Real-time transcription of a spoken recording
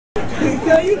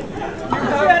you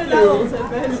have to.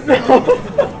 No.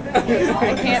 I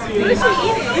can't see.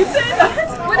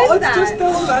 What is that? Just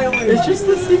it's just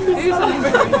the secret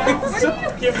sauce.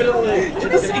 Give it a lick.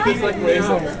 He's like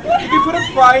raisin. You put a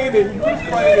fry in it. You put a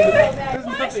fry in it. There's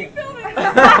nothing.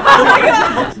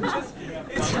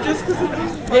 It's just because it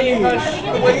just the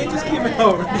way it just came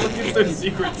out. Look at the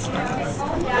secret sauce.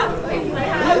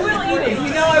 I will eat it. You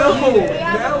know I will.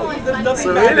 Now there's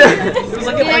nothing bad in it. It was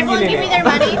like an onion in it. Give me their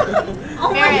money.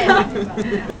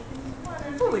 Merit.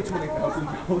 It's only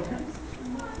 $20,000.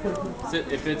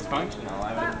 If it's functional,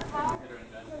 I would.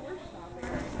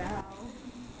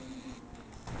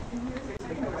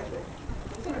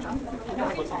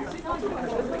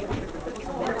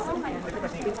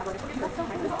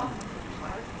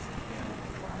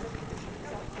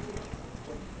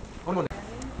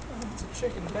 It's a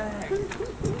chicken bag.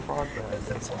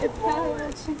 Progress.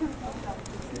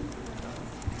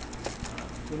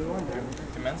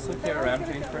 Can men sleep here around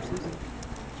change purses?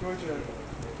 Georgia.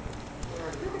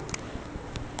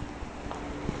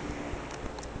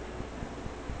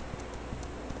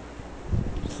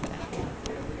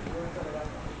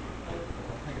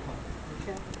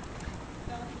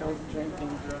 Don't drink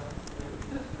and drive.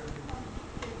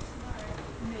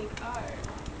 Make art.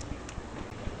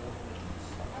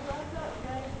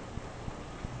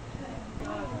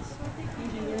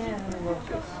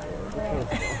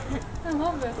 I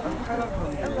love this. I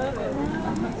love it.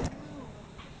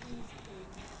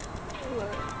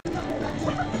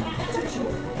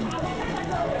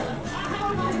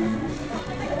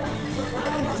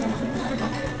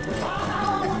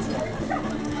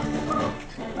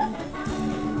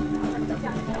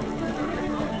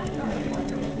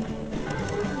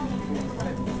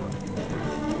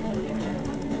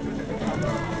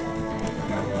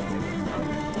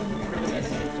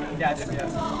 Yeah, I did, yeah.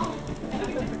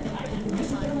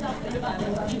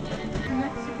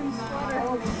 Mexican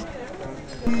sweater.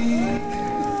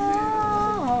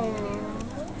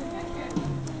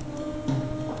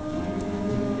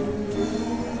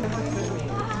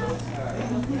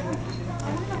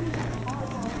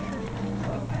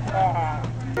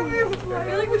 I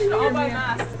feel like we should all buy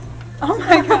masks. Oh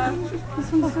my gosh.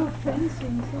 This one's so fancy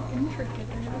and so intricate.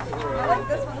 I like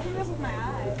this one. This is my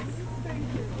eyes.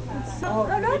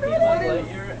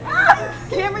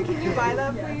 Cameron, can you buy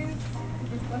that, please?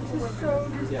 This is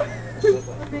so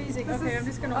amazing. Okay, I'm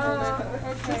just gonna hold it.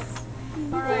 Okay.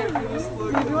 Alright. Do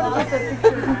you want to take the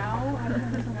picture now?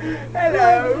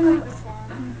 Hello.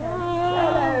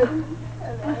 Hello.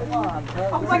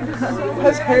 Oh my god. It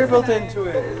has hair built into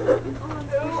it. We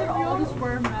should all just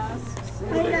wear masks.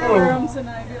 Wear them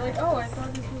tonight. Be like, oh, I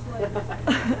thought this was like. I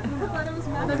thought it was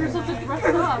masks. Never supposed to dress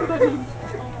up.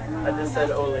 I just said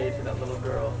Olay to that little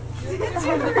girl.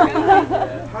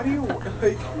 How do you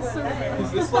like?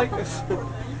 Is this like this?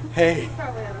 Hey.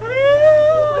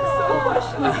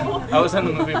 I was in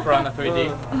the movie Piranha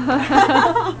 3D.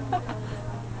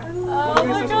 Oh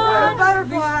my god!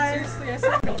 Butterflies!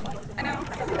 I know.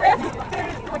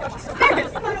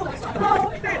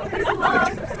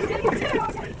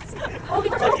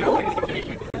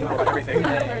 Everything.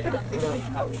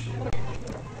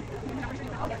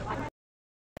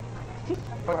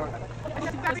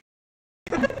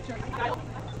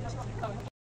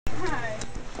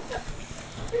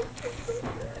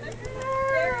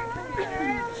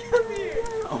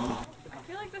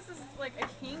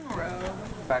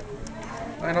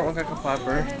 I don't look like a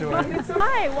flapper, do I?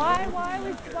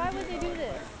 Why would they do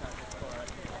this?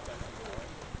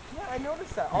 Yeah, I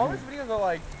noticed that. All his videos are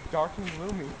like dark and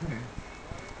gloomy.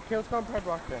 Okay, let's go on Pride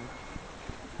Rock then.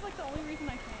 This is like the only reason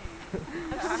I came.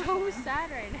 I'm so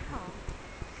sad right now.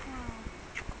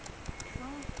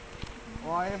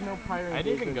 Well, I have no prior I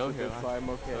didn't even go here, here, so I'm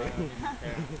okay. I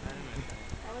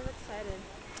was excited.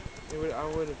 I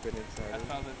would have been excited. I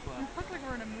saw this It looks like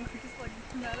we're in a movie, just like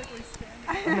dramatically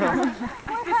standing. No.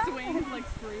 The swing is like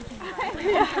screeching around.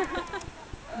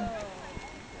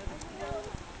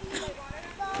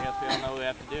 I guess we all know what we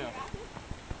have to do.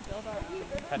 Build our own.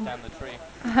 Cut down the tree.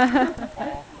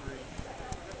 All three.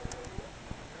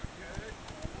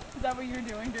 Is that what you're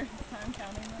doing during this time,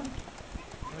 counting them?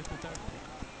 What's the third one?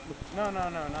 No,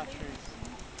 not trees.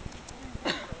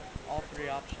 All three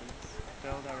options.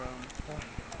 Build our own.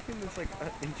 It's like an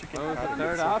intricate What was the pattern.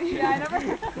 third option? Yeah, I never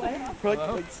heard that. We're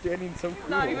like standing so cool.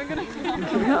 Not even gonna choose one.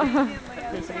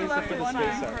 Here's somebody left for the one space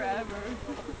time art. forever.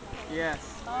 Yes.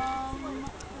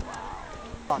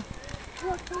 What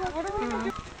are we gonna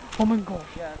do? Oh my god.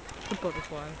 Yeah. The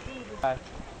butterfly.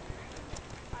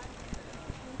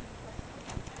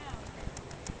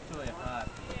 It's really hot.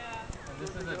 And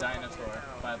this is a dinosaur,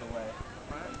 by the way.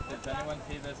 Does anyone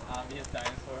see this obvious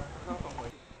dinosaur?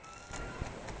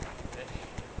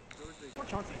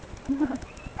 Chauncey.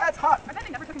 That's hot. I bet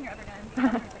they never took in here ever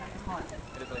again. It's hot.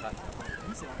 It is really hot. Can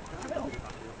you sit on it?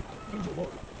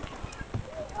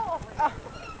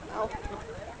 Ow.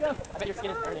 I bet your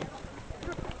skin is burning.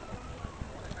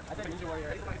 I bet Ninja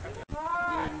Warrior.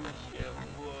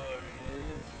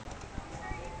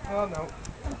 Oh no.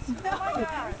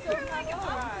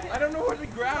 I don't know where to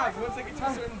grab once I get to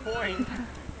a certain point.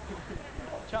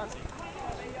 Chauncey.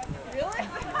 Really? Wait,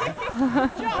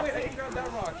 I can grab that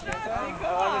rock. I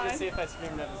wanted to see if I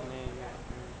screamed out his name.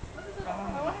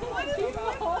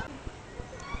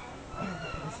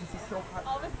 This is so hot.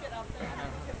 I'll just get up there.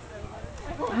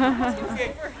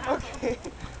 Okay, okay.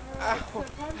 Ow.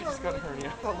 I just got a hernia.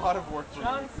 That's a lot of work for me.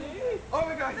 Oh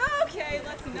my god. Okay,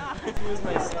 let's not. He was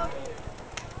my son.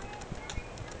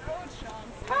 Oh,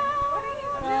 Chauncey.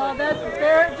 Oh, that's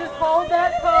fair. Just hold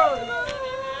that pose.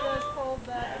 Just hold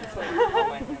that pose.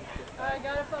 Alright,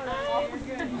 got a photo.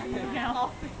 You're good. All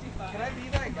 55. Can I be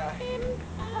that guy?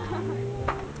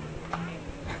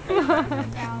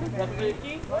 That's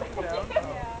Ricky?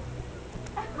 Yeah.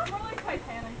 It's more like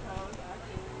Titanic pose,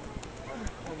 actually.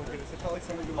 Oh my goodness, I felt like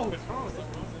something was wrong for some reason.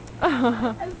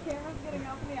 His camera's getting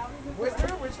up in the altitude. Was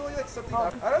there originally like something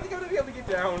up? I don't think I'm gonna be able to get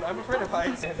down. I'm afraid of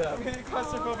heights. I'm gonna get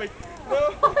claustrophobic. No!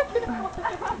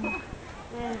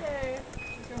 Okay.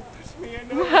 Don't push me, I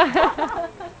know.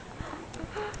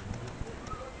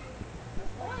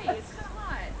 Hey, it's kind of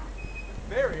hot.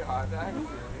 Very hot, actually.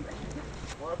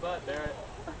 More butt, Barrett.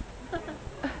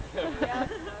 Yeah.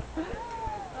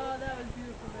 Oh, that was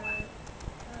beautiful, Barrett.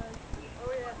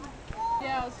 Oh, yeah.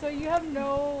 Yeah, so you have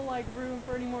no like room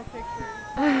for any more pictures.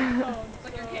 It's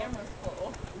like your camera's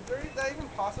full. Is that even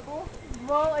possible?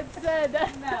 Well, it said that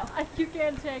No. you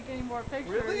can't take any more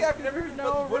pictures. Really? I've never. There's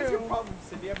no What is your room. problem,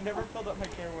 Cindy? I've never filled up my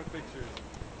camera with pictures.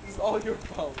 This is all your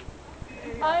fault.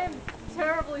 I am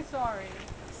terribly sorry.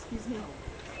 Excuse me.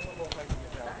 I don't know if I can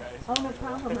get down, guys. Oh, no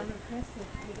problem. I'm impressed that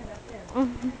you get up there.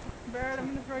 Barrett, I'm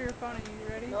gonna throw your phone at you. You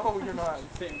ready? No, you're not.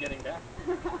 See him getting down.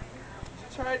 You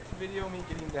should try to video me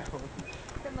getting down.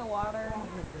 In the water. Oh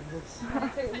my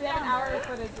goodness. We have an hour of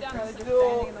footage of Charlie just Still,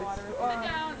 standing in the water. it's- Sit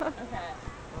down. Okay.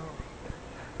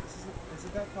 Is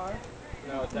it that far?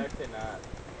 No, it's actually not.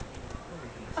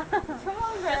 Come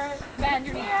on, Barrett. Bend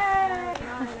your knees.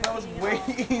 That was way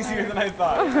easier than I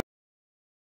thought.